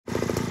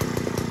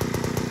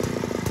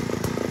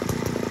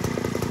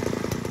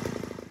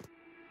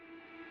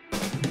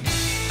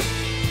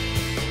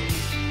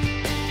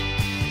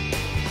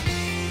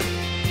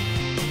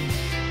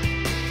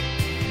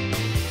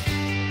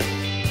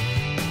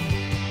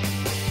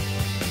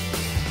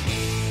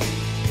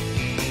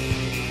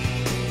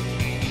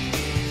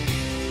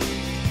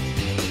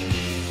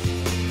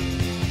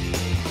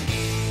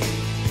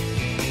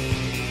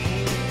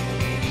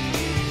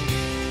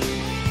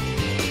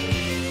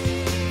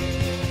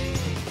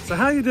So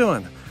how you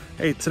doing?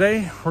 Hey,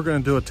 today we're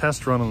going to do a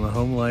test run on the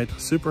Homelite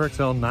Super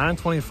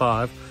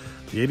XL-925,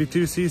 the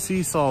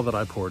 82cc saw that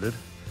I ported.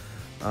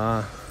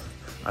 I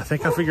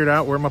think I figured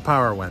out where my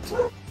power went.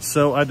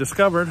 So I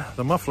discovered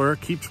the muffler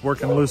keeps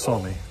working loose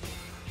on me.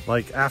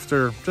 Like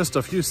after just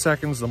a few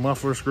seconds, the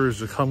muffler screws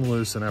just come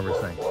loose and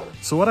everything.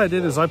 So what I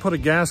did is I put a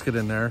gasket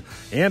in there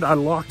and I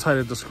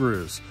Loctited the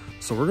screws.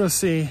 So we're gonna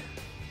see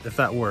if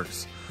that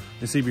works.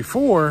 You see,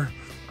 before,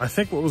 I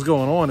think what was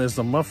going on is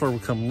the muffler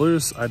would come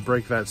loose, I'd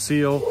break that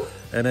seal,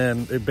 and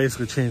then it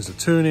basically changed the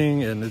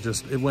tuning and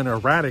it went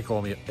erratic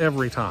on me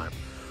every time.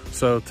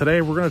 So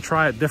today we're gonna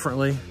try it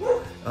differently.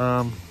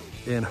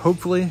 And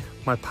hopefully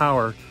my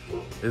power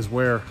is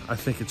where I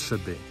think it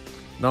should be.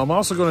 Now I'm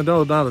also gonna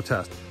do another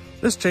test.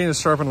 This chain is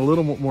sharpened a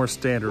little more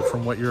standard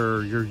from what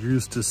you're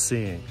used to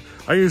seeing.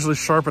 I usually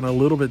sharpen a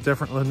little bit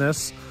different than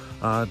this,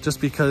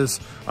 just because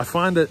I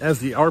find that as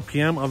the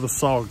RPM of the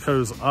saw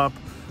goes up,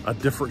 a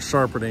different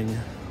sharpening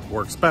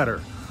works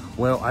better.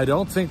 Well, I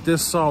don't think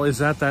this saw is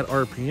at that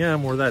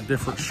RPM where that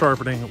different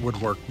sharpening would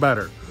work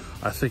better.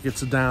 I think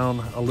it's down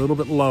a little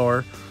bit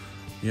lower,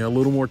 a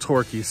little more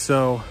torquey.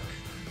 So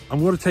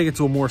I'm going to take it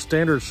to a more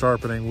standard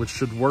sharpening, which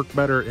should work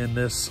better in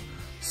this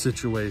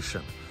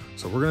situation.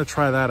 So we're going to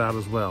try that out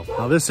as well.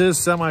 Now this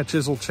is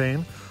semi-chisel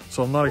chain,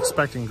 so I'm not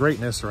expecting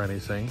greatness or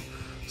anything.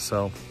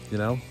 So,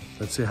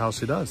 let's see how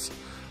she does.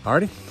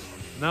 Alrighty.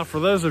 Now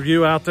for those of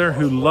you out there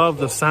who love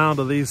the sound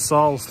of these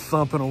saws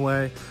thumping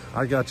away,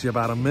 I got you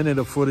about a minute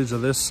of footage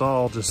of this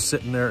saw just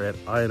sitting there at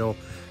idle,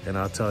 and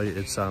I'll tell you,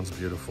 it sounds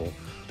beautiful.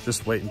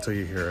 Just wait until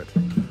you hear it.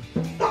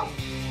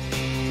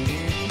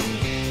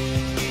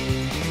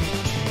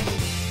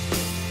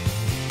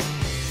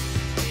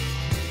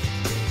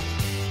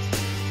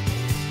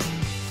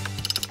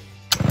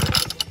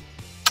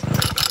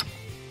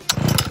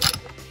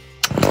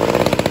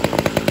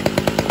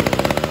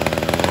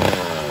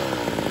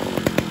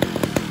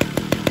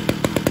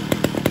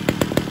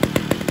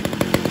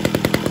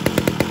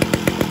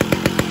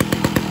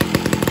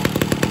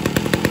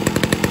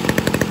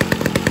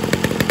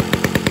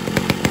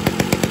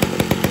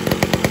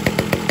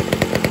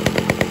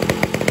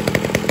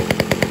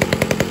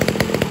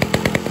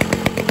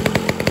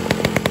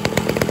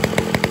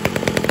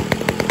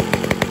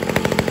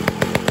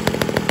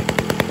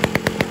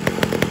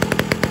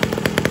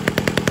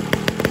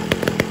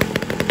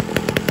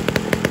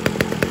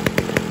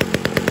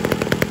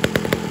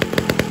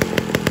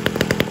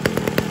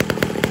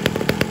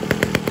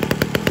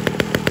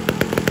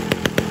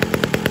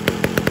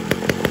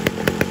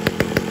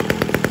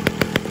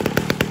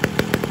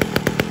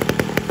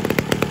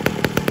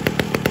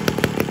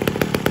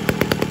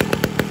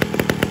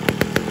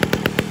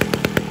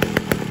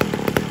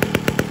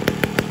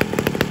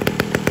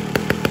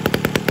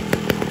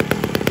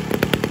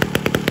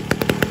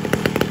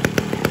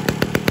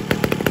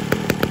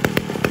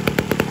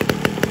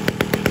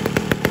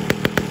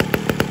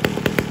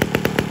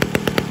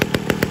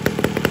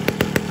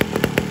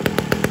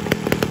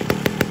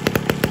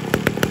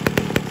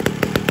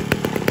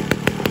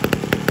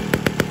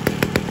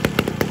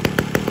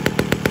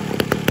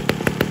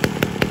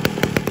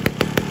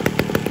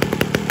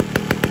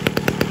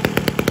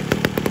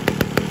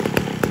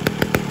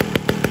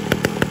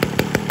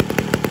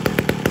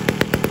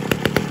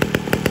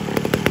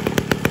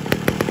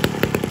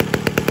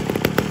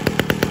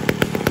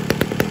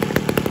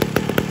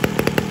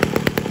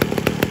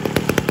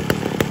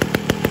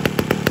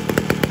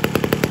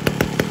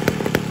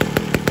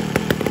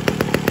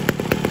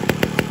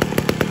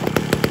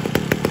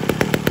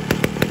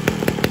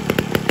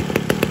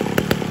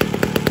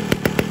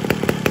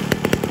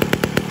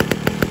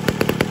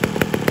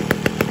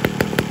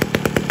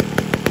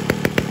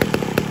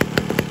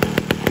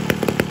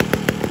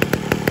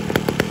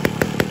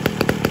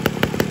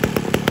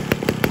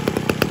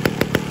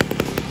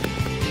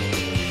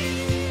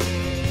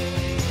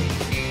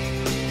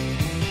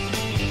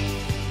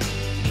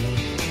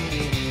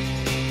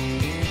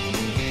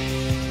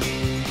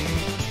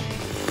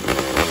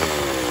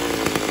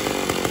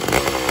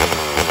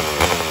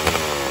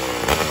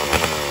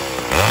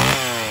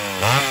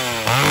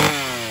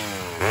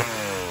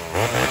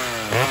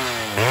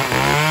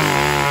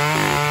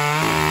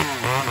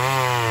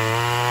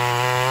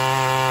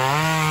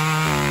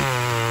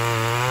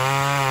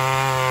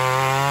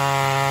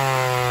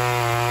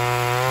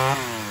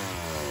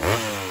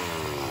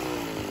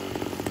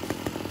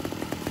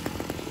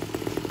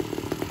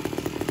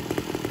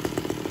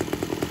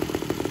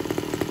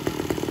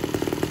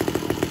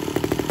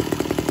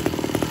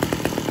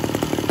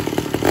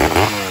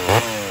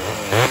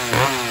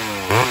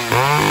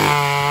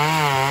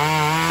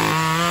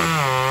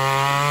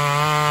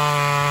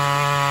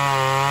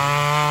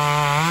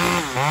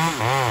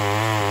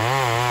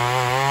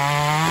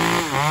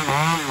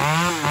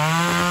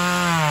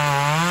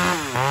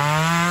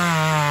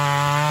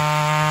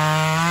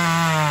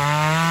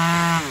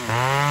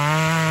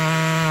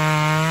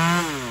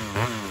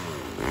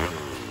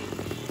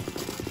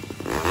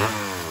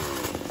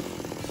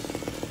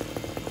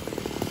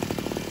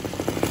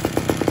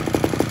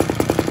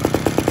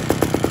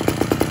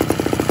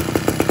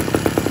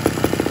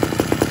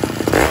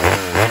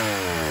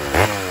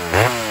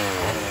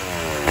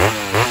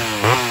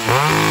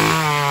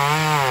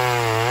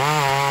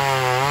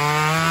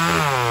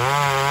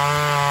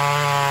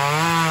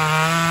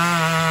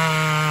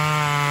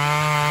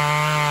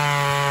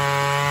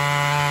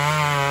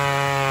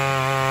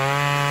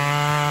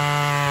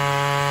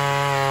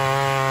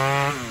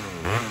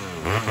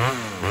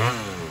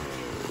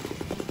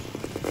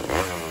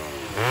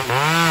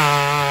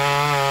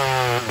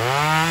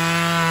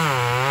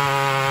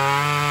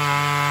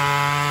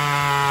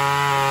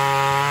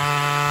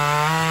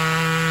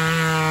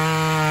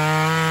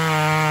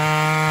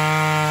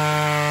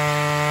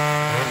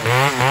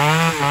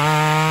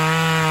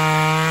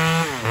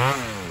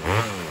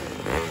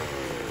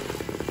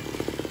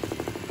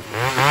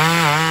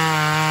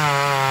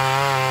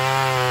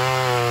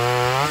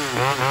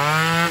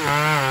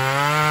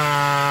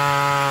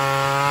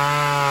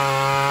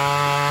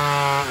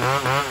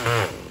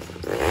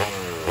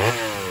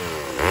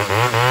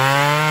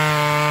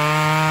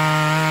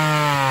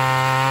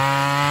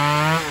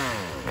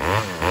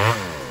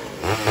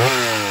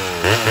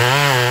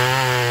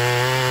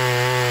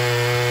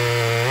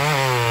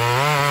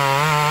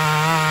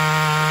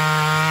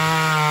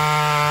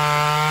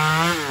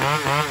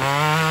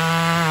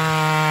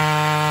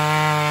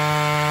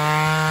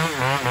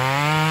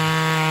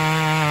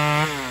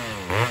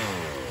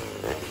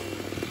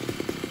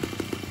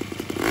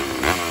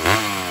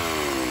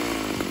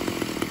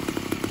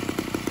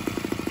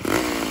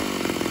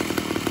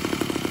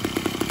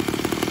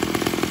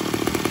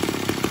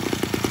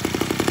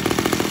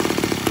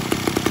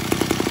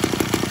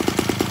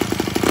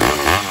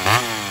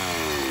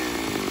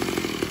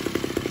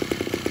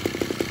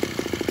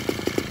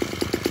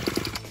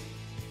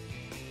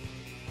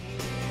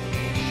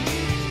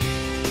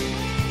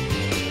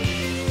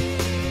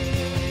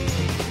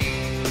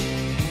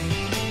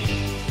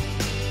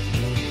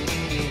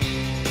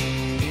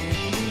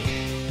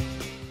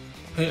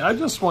 Hey, I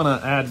just want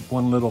to add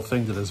one little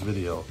thing to this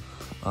video.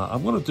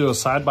 I'm going to do a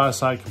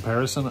side-by-side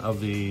comparison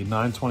of the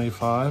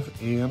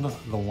 925 and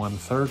the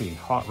 130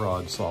 hot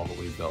rod saw that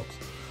we built.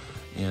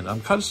 And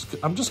I'm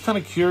just kind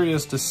of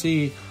curious to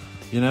see,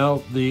 you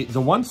know, the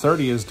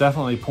 130 is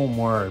definitely pulling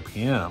more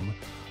RPM,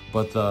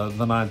 but the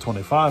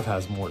 925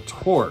 has more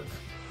torque.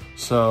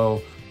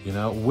 So, you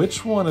know,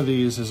 which one of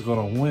these is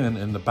going to win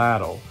in the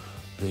battle?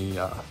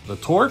 The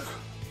torque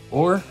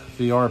or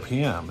the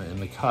RPM in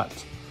the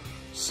cut?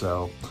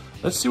 So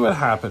let's see what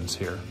happens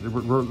here.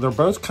 They're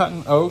both cut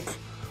in oak.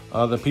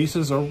 The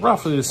pieces are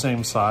roughly the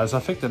same size. I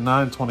think the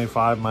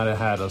 925 might have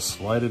had a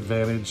slight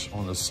advantage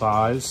on the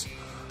size,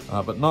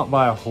 but not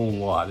by a whole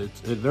lot.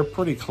 They're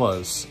pretty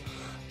close.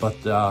 But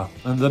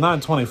and the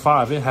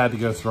 925, it had to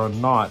go through a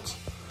knot,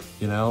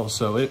 you know,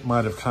 so it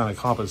might have kind of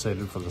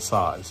compensated for the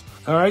size.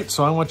 All right,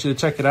 so I want you to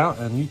check it out,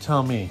 and you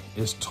tell me,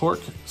 is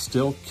Torqe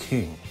still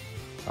king?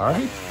 All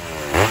right.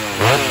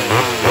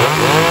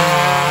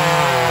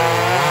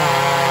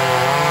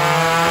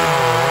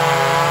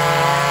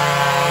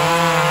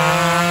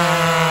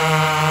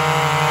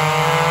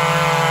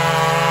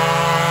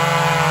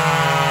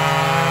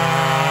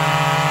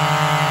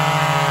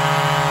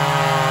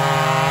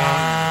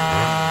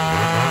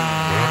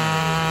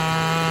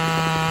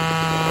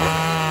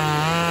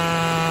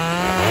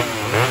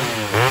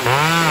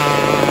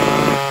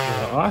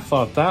 I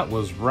thought that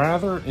was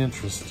rather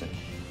interesting.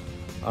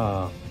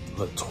 The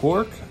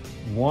Torqe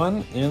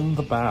won in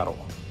the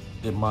battle,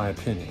 in my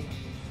opinion.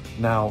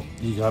 Now,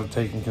 you got to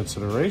take in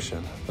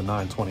consideration the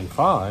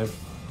 925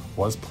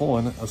 was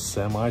pulling a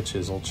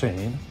semi-chisel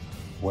chain,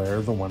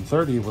 where the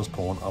 130 was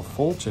pulling a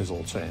full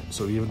chisel chain.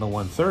 So even the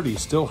 130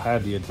 still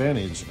had the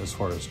advantage as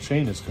far as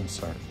chain is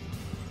concerned.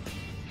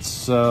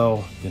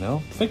 So, you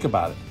know, think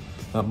about it.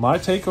 Now, my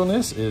take on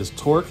this is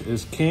Torqe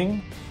is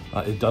king.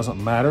 It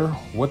doesn't matter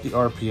what the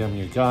RPM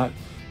you got.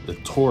 The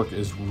torque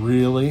is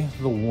really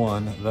the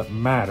one that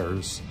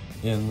matters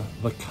in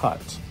the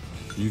cut.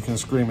 You can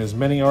scream as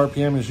many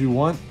RPM as you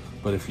want,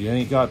 but if you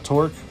ain't got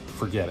torque,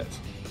 forget it.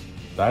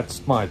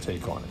 That's my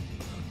take on it.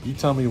 You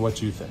tell me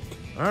what you think.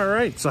 All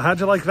right, so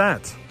how'd you like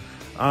that?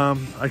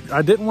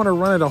 I didn't want to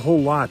run it a whole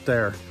lot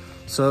there,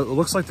 so it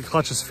looks like the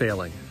clutch is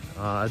failing.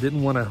 I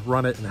didn't want to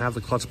run it and have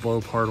the clutch blow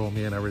apart on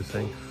me and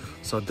everything,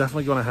 so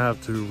definitely going to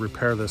have to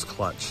repair this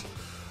clutch.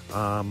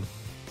 I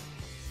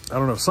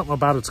don't know, something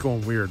about it's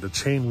going weird. The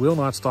chain will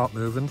not stop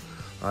moving.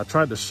 I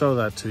tried to show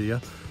that to you.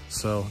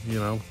 So, you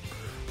know,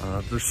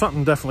 there's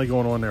something definitely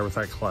going on there with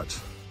that clutch.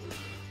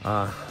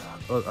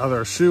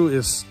 Either a shoe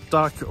is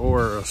stuck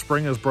or a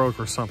spring is broke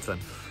or something.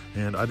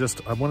 And I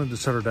wanted to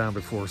shut her down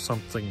before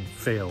something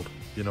failed.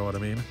 You know what I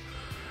mean?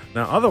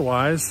 Now,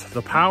 otherwise,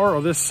 the power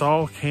of this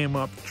saw came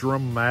up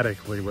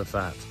dramatically with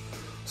that.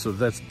 So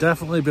that's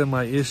definitely been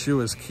my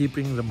issue, is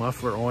keeping the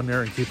muffler on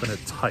there and keeping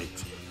it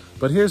tight.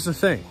 But here's the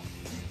thing.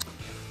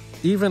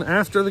 Even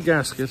after the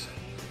gasket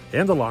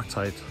and the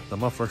Loctite, the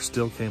muffler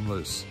still came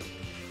loose.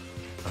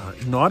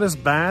 Not as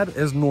bad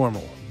as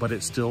normal, but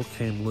it still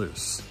came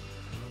loose.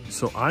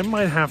 So I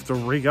might have to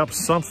rig up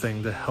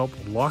something to help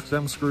lock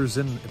them screws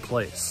in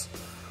place.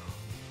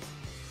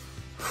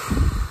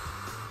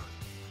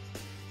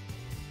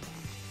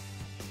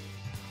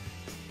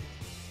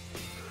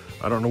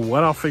 I don't know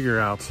what I'll figure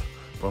out,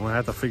 but I'm gonna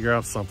have to figure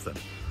out something.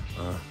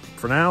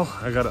 For now,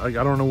 I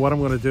don't know what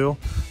I'm gonna do,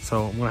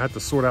 so I'm gonna have to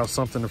sort out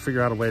something to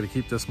figure out a way to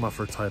keep this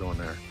muffler tight on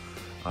there.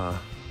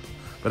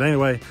 But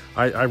anyway,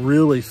 I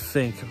really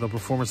think the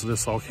performance of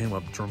this saw came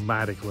up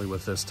dramatically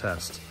with this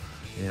test,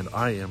 and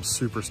I am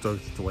super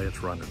stoked at the way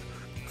it's running.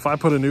 If I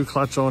put a new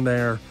clutch on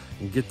there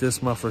and get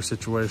this muffler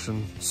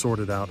situation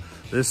sorted out,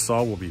 this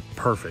saw will be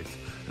perfect.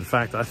 In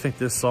fact, I think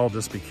this saw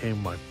just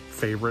became my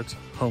favorite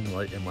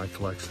Homelite in my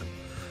collection.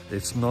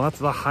 It's not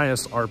the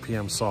highest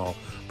RPM saw,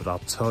 but I'll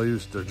tell you,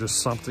 there's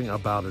just something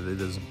about it. It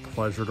is a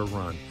pleasure to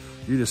run.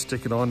 You just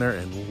stick it on there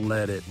and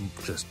let it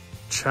just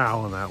chow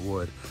on that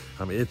wood.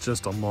 I mean, it's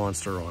just a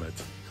monster on it.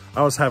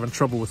 I was having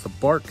trouble with the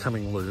bark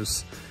coming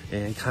loose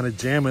and kind of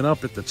jamming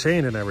up at the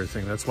chain and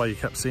everything. That's why you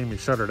kept seeing me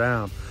shut her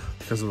down,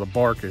 because of the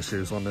bark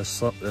issues on this.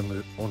 So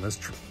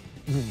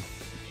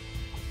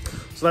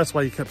that's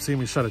why you kept seeing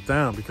me shut it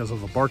down, because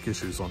of the bark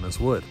issues on this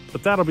wood.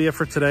 But that'll be it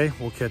for today.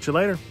 We'll catch you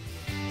later.